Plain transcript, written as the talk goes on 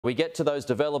We get to those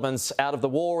developments out of the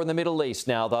war in the Middle East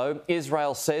now, though.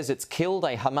 Israel says it's killed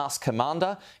a Hamas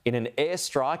commander in an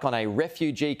airstrike on a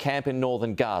refugee camp in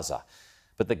northern Gaza.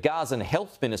 But the Gazan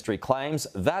Health Ministry claims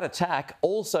that attack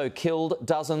also killed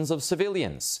dozens of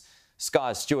civilians.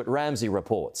 Sky's Stuart Ramsey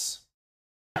reports.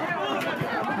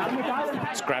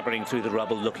 Scrabbling through the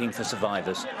rubble looking for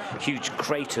survivors. Huge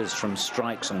craters from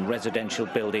strikes on residential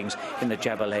buildings in the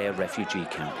Jabalia refugee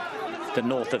camp. The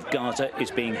north of Gaza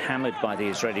is being hammered by the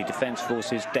Israeli Defense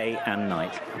Forces day and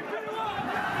night.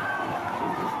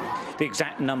 The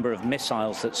exact number of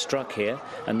missiles that struck here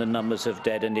and the numbers of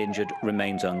dead and injured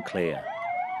remains unclear.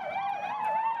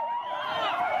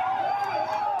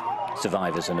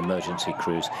 Survivors and emergency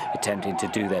crews attempting to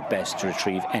do their best to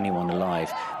retrieve anyone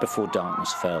alive before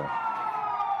darkness fell.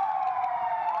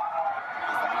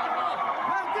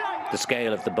 The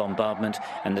scale of the bombardment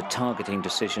and the targeting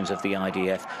decisions of the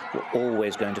IDF were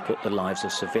always going to put the lives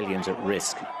of civilians at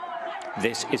risk.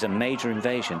 This is a major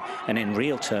invasion, and in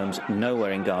real terms,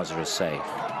 nowhere in Gaza is safe.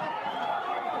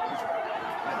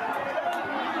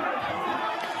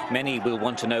 Many will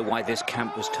want to know why this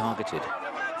camp was targeted.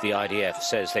 The IDF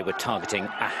says they were targeting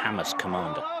a Hamas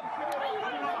commander.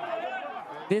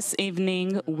 This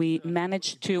evening, we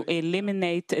managed to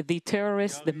eliminate the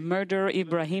terrorist, the murderer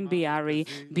Ibrahim Biari.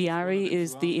 Biari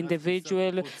is the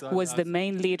individual who was the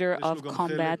main leader of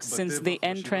combat since the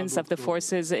entrance of the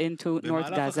forces into North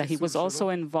Gaza. He was also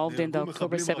involved in the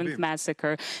October 7th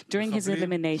massacre. During his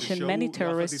elimination, many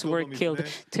terrorists were killed.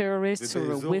 Terrorists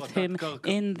were with him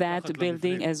in that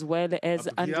building as well as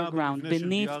underground.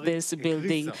 Beneath this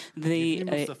building,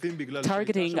 the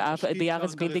targeting of the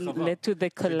Aras building led to the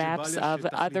collapse of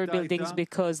other buildings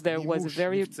because there was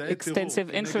very extensive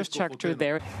infrastructure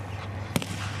there.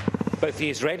 Both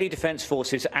the Israeli Defense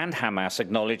Forces and Hamas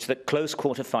acknowledge that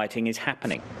close-quarter fighting is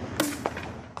happening.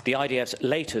 The IDF's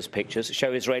latest pictures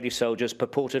show Israeli soldiers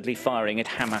purportedly firing at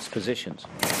Hamas positions.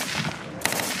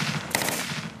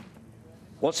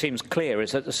 What seems clear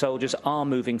is that the soldiers are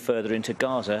moving further into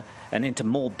Gaza and into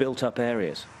more built-up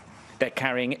areas. They're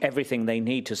carrying everything they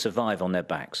need to survive on their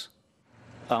backs.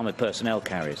 Armoured personnel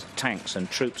carriers, tanks and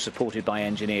troops supported by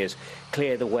engineers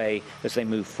clear the way as they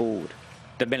move forward.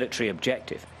 The military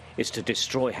objective is to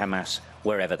destroy Hamas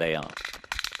wherever they are.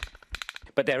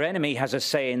 But their enemy has a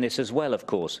say in this as well, of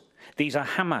course. These are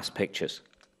Hamas pictures.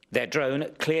 Their drone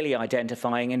clearly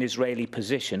identifying an Israeli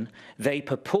position they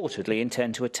purportedly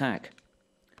intend to attack.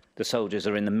 The soldiers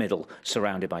are in the middle,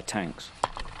 surrounded by tanks.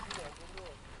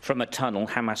 From a tunnel,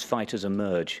 Hamas fighters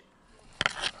emerge.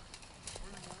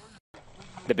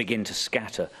 They begin to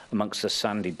scatter amongst the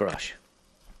sandy brush.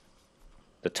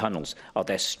 The tunnels are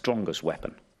their strongest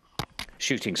weapon.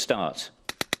 Shooting starts.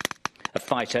 A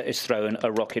fighter is thrown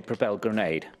a rocket-propelled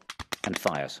grenade and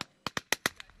fires.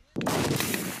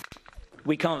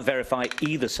 We can't verify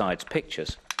either side's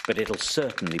pictures, but it'll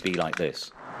certainly be like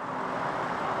this.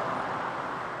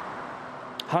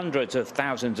 Hundreds of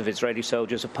thousands of Israeli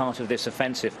soldiers are part of this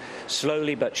offensive.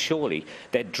 Slowly but surely,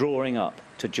 they're drawing up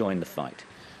to join the fight.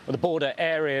 Well, the border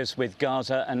areas with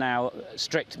Gaza are now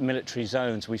strict military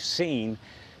zones. We've seen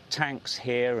tanks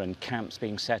here and camps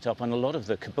being set up on a lot of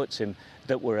the kibbutzim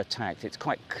that were attacked. It's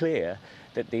quite clear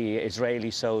that the Israeli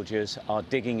soldiers are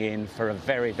digging in for a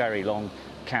very, very long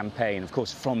campaign. Of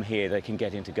course, from here, they can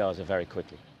get into Gaza very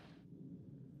quickly.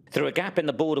 Through a gap in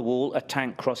the border wall, a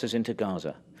tank crosses into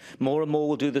Gaza. More and more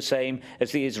will do the same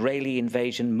as the Israeli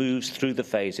invasion moves through the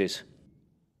phases.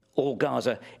 All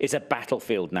Gaza is a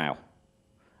battlefield now.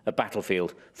 A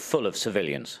battlefield full of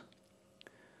civilians.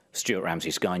 Stuart Ramsey,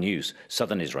 Sky News,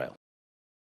 Southern Israel.